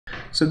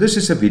So this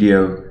is a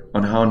video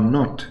on how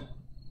not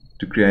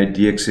to create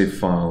DXF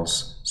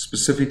files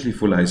specifically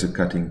for laser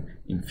cutting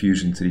in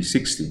Fusion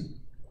 360.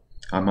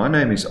 Hi, my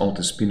name is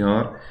Alter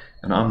Spinaar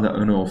and I'm the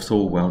owner of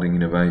Thor Welding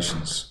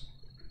Innovations.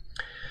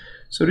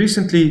 So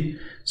recently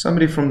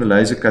somebody from the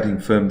laser cutting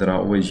firm that I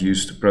always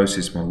use to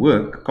process my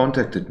work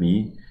contacted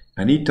me,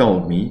 and he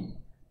told me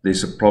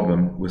there's a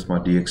problem with my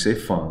DXF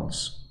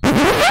files.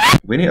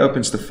 When he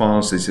opens the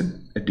files, there's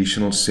an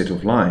additional set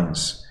of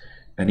lines,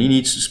 and he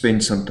needs to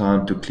spend some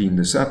time to clean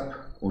this up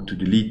or to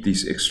delete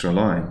these extra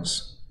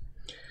lines.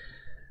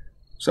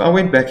 So I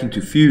went back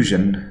into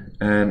Fusion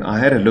and I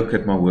had a look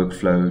at my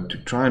workflow to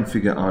try and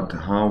figure out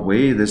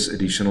where this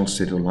additional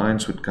set of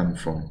lines would come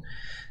from.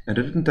 And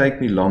it didn't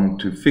take me long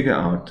to figure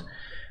out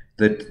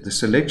that the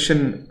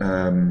selection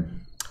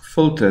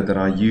filter that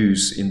I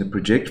use in the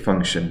project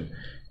function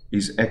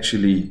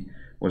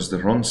was the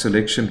wrong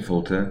selection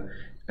filter,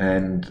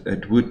 and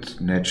it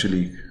would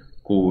naturally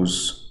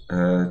cause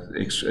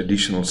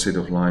additional set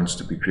of lines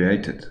to be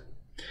created.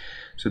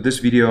 So this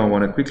video I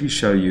want to quickly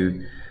show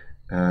you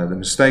the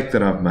mistake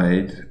that I've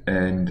made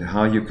and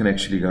how you can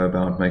actually go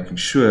about making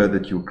sure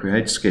that you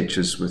create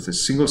sketches with a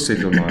single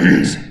set of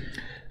lines.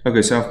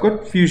 Okay, so I've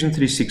got Fusion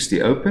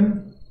 360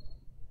 open,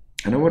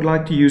 and I would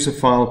like to use a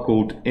file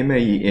called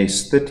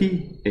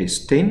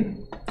MAES30S10.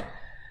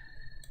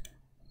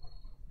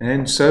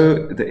 And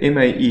so the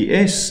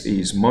MAES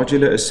is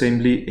modular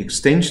assembly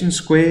extension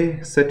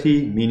square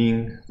 30,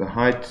 meaning the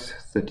height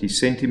 30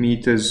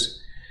 centimeters,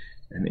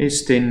 and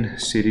S10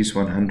 series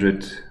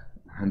 100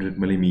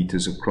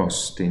 millimeters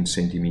across, 10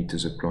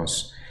 centimeters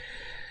across.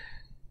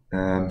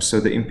 So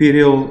the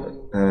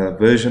imperial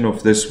version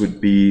of this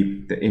would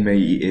be the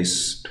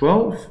MAES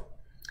 12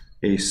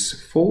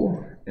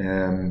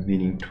 S4,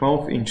 meaning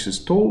 12 inches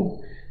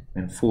tall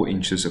and 4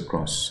 inches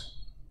across.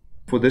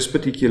 For this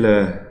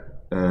particular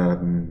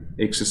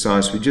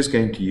exercise, we're just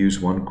going to use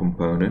one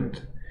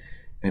component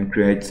and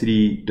create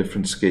 3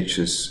 different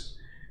sketches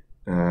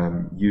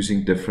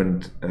using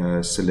different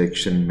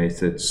selection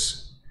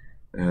methods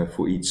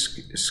for each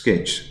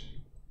sketch.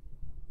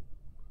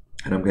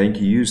 And I'm going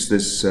to use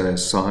this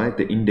side,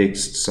 the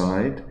indexed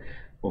side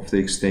of the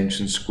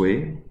extension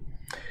square.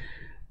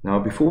 Now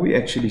before we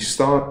actually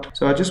start,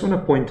 so I just want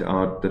to point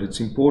out that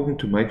it's important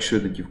to make sure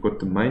that you've got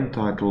the main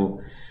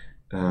title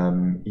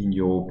in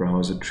your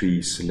browser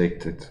tree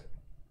selected.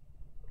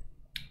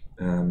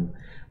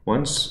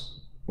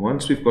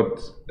 Once we've got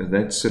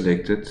that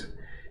selected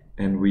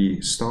and we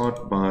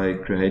start by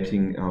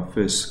creating our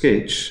first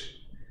sketch,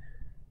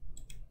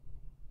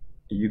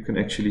 you can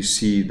actually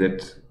see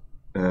that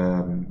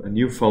a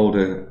new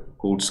folder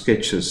called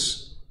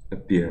Sketches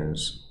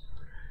appears.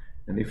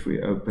 And if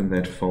we open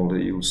that folder,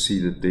 you'll see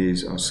that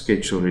there's our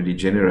sketch already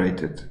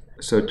generated.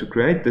 So to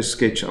create this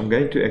sketch, I'm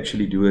going to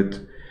actually do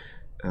it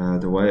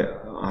the way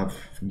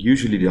I've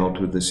usually dealt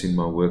with this in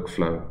my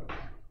workflow.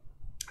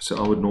 So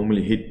I would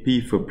normally hit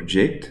P for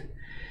project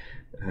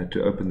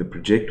to open the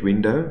project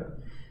window,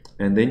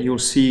 and then you'll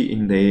see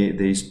in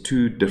there's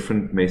 2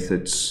 different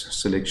methods,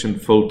 selection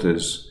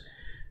filters,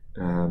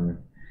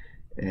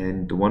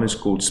 and the one is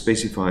called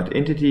specified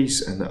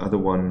entities and the other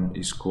one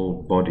is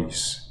called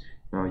bodies.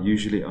 Now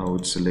usually I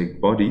would select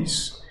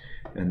bodies,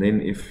 and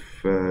then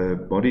if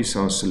bodies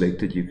are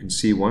selected, you can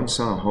see once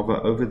I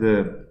hover over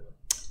the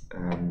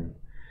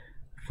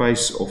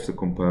face of the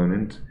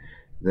component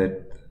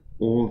that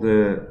all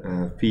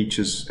the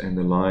features and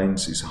the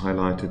lines is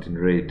highlighted in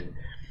red.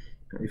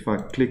 If I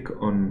click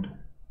on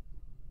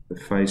the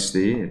face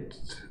there,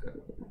 it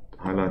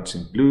highlights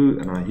in blue,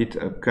 and I hit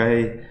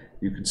OK,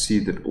 you can see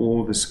that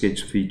all the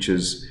sketch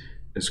features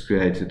is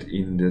created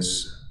in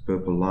this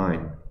purple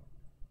line.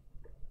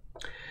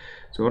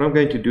 So what I'm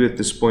going to do at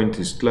this point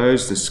is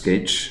close the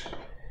sketch,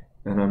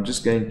 and I'm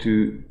just going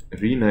to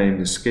rename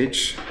the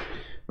sketch.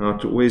 Now,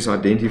 to always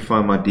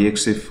identify my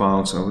DXF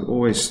files, I would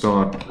always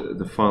start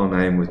the file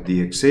name with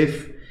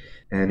DXF,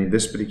 and in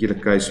this particular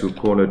case we'll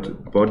call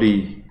it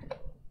body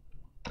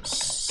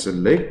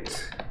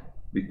select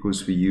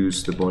because we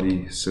use the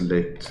body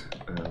select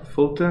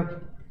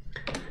filter.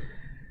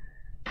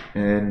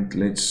 And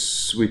let's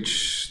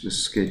switch the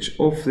sketch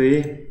off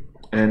there,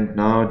 and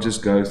now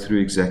just go through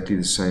exactly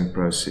the same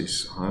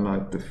process.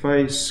 Highlight the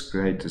face,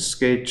 create a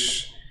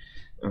sketch.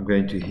 I'm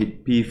going to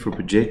hit P for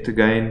project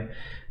again,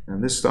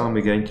 and this time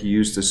we're going to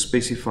use the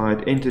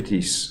specified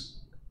entities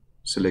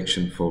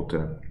selection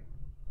filter.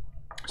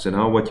 So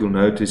now what you'll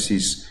notice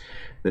is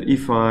that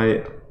if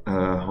I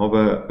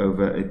hover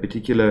over a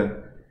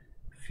particular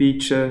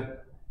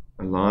feature,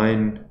 a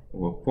line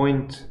or a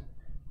point,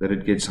 that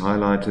it gets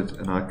highlighted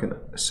and I can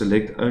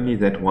select only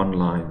that one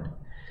line.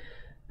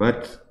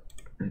 But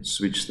let's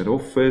switch that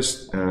off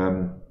first.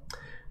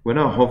 When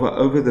I hover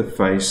over the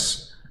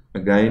face,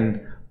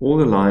 again, all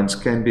the lines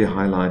can be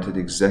highlighted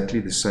exactly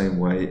the same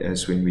way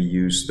as when we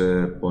use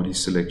the body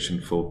selection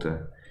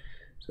filter.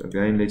 So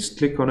again, let's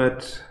click on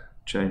it,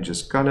 change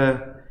its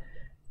color,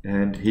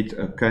 and hit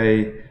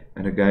OK.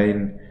 And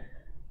again,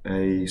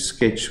 a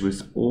sketch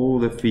with all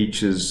the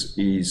features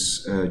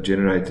is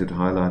generated,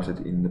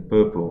 highlighted in the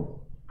purple.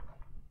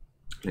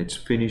 let's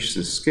finish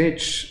the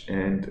sketch,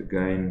 and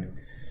again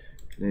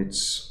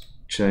let's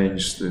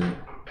change the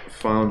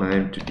file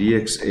name to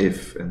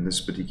DXF, in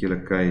this particular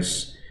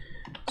case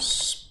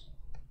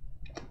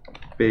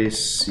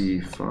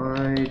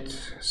specified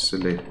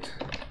select.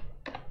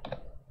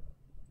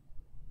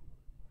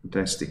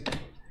 Fantastic.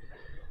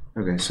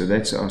 Okay, so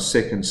that's our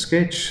second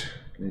sketch.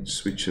 Let's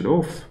switch it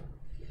off,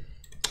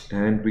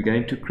 and we're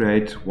going to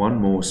create one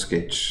more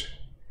sketch.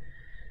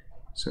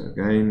 So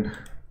again,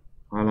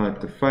 highlight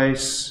the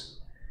face,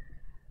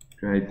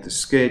 create the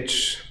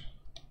sketch,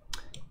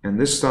 and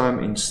this time,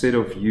 instead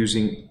of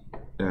using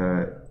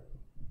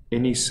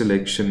any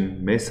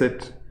selection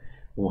method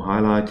or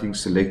highlighting,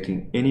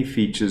 selecting any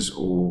features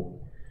or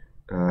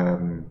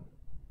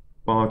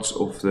parts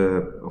of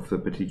the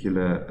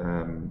particular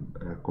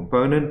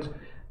component,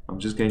 I'm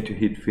just going to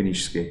hit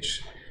finish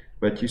sketch.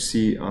 But you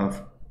see,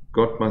 I've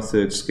got my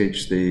third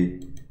sketch there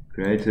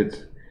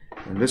created,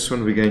 and this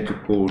one we're going to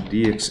call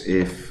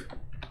DXF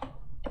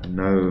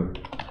no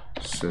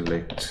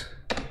select.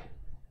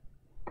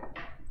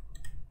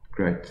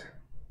 Great.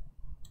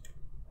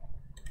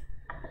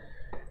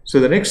 So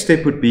the next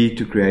step would be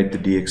to create the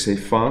DXF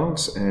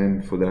files,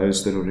 and for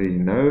those that already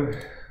know,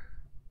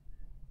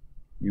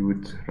 you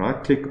would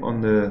right click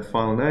on the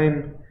file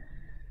name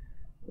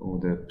or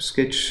the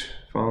sketch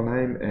file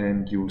name,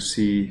 and you'll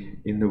see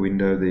in the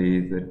window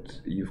there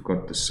that you've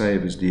got the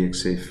save as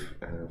DXF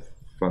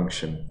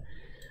function.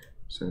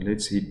 So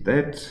let's hit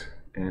that,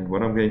 and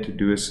what I'm going to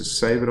do is to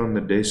save it on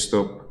the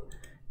desktop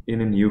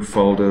in a new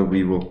folder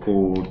we will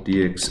call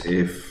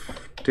DXF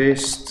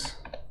test,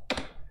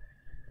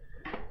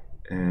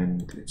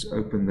 and let's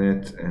open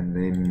that, and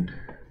then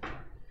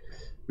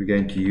we're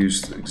going to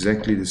use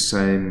exactly the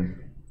same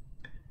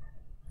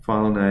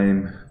file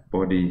name,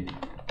 body,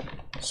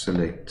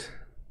 select,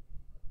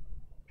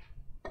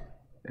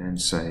 and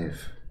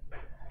save.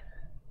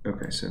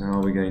 Okay, so now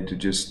we're going to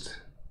just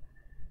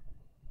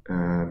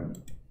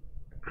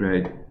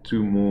create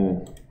two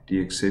more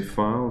DXF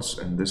files,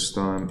 and this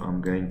time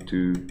I'm going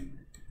to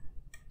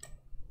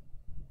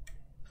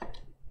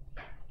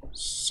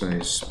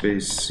say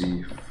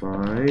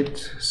specified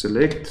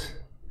select,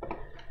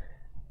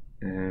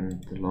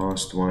 and the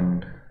last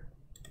one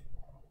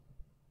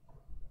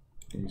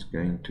is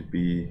going to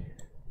be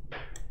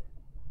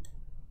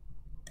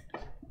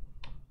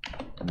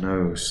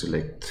no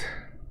select.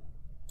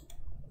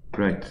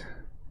 Great.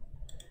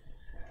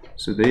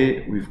 So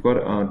there we've got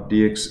our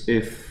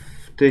DXF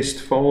test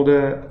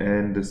folder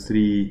and the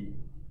 3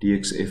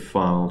 DXF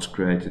files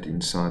created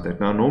inside that.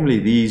 Now normally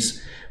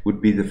these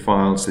would be the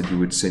files that you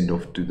would send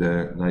off to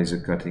the laser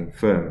cutting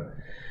firm.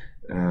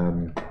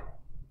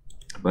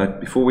 But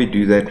before we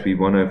do that, we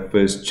want to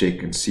first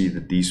check and see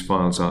that these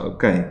files are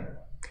okay.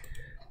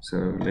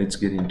 So let's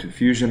get into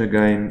Fusion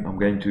again. I'm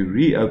going to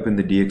reopen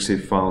the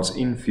DXF files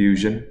in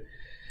Fusion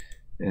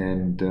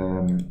and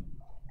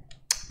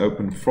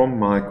open from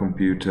my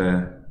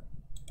computer,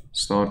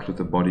 start with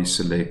the body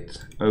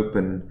select,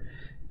 open,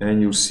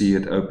 and you'll see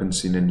it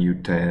opens in a new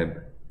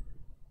tab.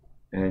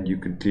 And you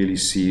can clearly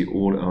see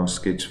all our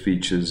sketch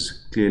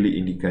features clearly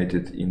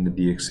indicated in the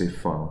DXF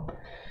file.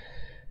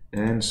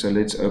 And so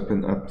let's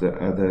open up the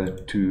other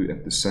two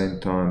at the same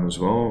time as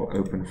well.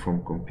 Open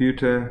from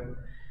computer,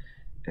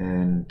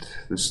 and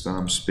this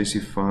time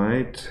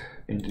specified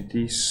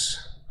entities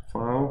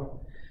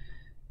file,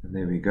 and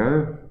there we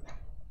go.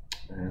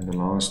 And the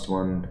last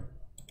one,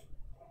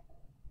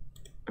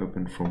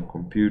 open from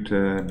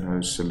computer,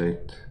 no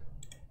select,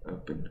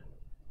 open.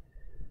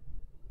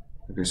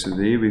 Okay, so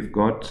there we've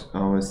got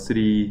our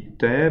 3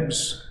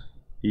 tabs,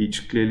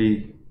 each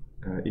clearly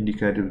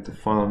indicated with the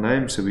file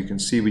name, so we can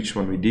see which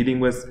one we're dealing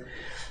with.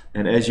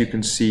 And as you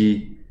can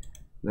see,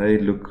 they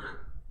look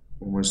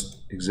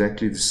almost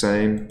exactly the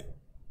same.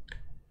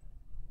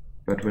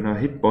 But when I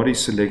hit body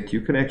select,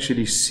 you can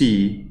actually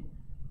see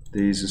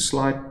there's a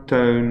slight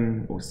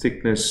tone or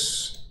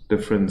thickness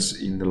difference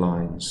in the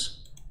lines,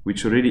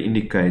 which already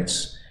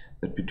indicates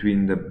that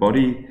between the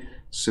body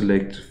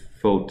select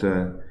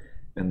filter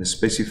and the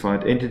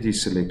specified entity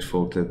select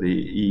filter, there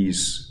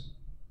is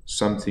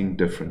something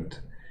different.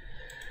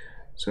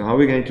 So how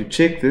we're going to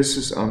check this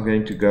is I'm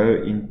going to go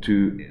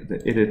into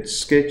the edit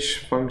sketch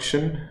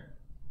function,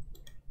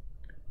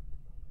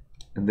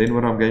 and then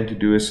what I'm going to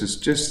do is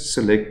just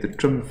select the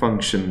trim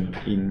function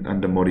in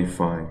under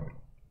modify.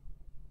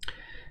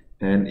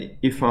 And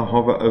if I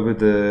hover over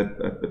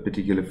a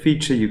particular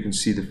feature, you can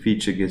see the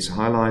feature gets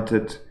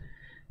highlighted,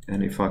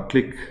 and if I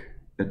click,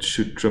 it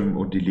should trim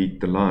or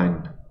delete the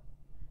line.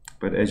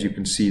 But as you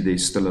can see,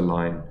 there's still a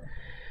line.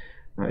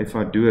 Now if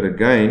I do it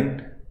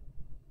again,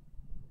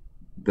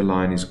 the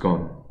line is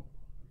gone.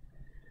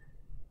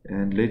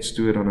 And let's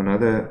do it on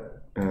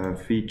another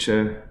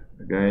feature.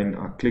 Again,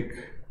 I click,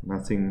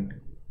 nothing,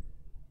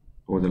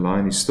 or the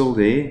line is still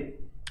there.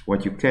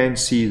 What you can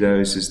see though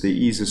is there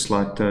is a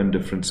slight tone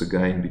difference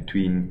again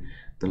between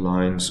the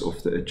lines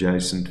of the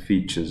adjacent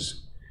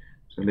features.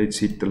 So let's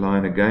hit the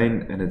line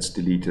again, and it's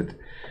deleted.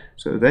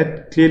 So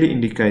that clearly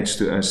indicates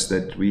to us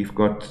that we've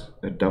got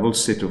a double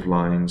set of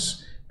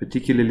lines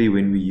particularly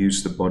when we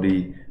use the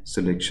body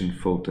selection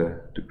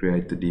filter to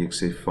create the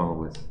DXF file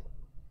with.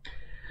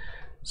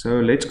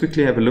 So let's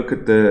quickly have a look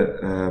at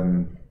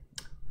the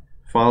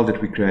file that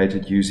we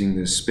created using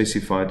the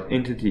specified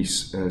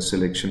entities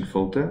selection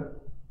filter.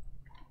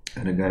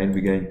 And again,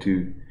 we're going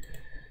to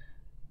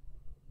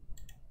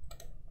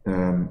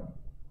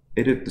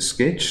edit the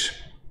sketch.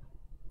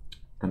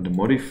 Under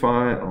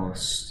modify, I'll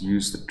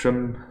use the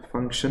trim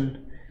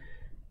function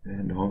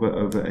and hover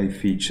over a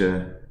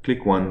feature,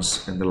 click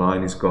once, and the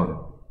line is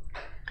gone.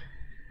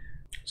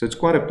 So it's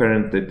quite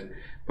apparent that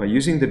by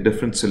using the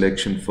different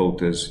selection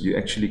filters, you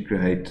actually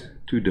create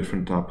two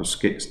different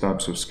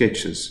types of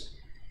sketches.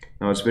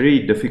 Now it's very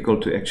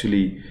difficult to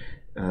actually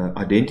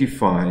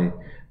identify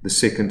the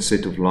second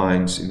set of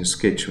lines in a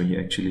sketch when you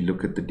actually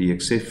look at the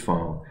DXF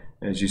file.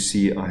 As you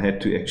see, I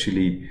had to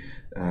actually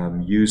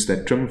use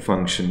that trim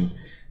function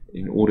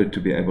in order to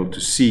be able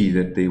to see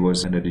that there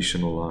was an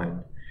additional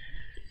line.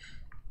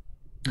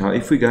 Now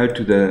if we go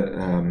to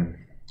the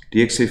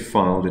DXF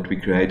file that we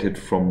created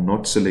from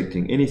not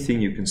selecting anything,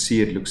 you can see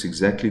it looks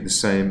exactly the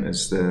same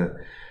as the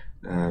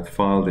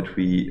file that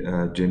we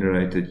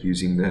generated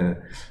using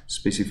the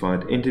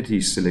specified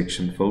entities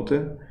selection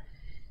filter.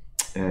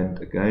 And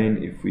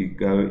again, if we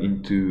go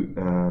into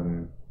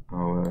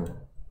our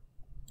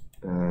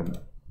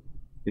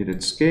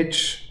edit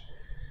sketch,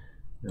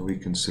 we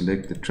can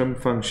select the trim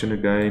function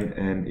again,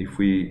 and if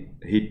we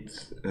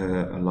hit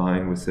a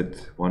line with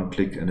it, one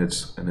click and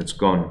it's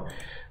gone,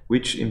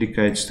 which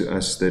indicates to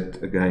us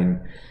that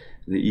again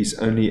there is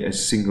only a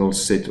single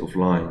set of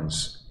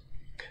lines.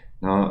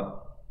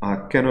 Now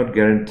I cannot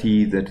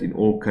guarantee that in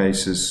all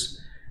cases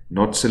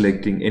not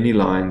selecting any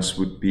lines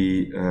would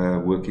be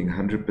working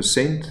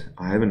 100%.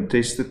 I haven't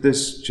tested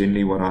this.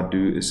 Generally what I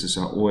do is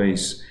I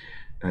always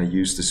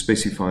use the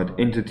specified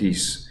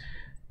entities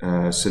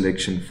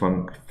selection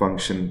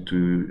function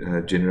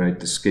to generate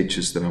the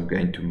sketches that I'm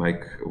going to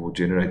make or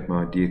generate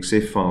my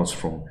DXF files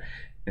from.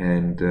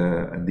 And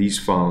these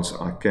files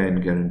I can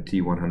guarantee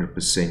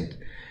 100%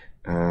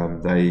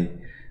 they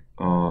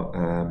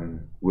are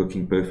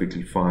working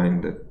perfectly fine.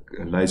 The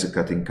laser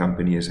cutting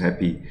company is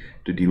happy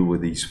to deal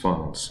with these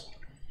files.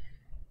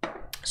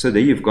 So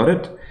there you've got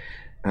it.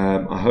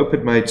 I hope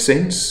it made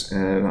sense,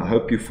 and I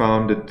hope you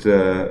found it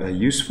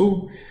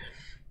useful.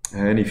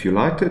 And if you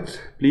liked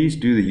it, please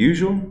do the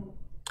usual.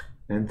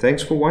 And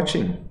thanks for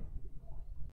watching.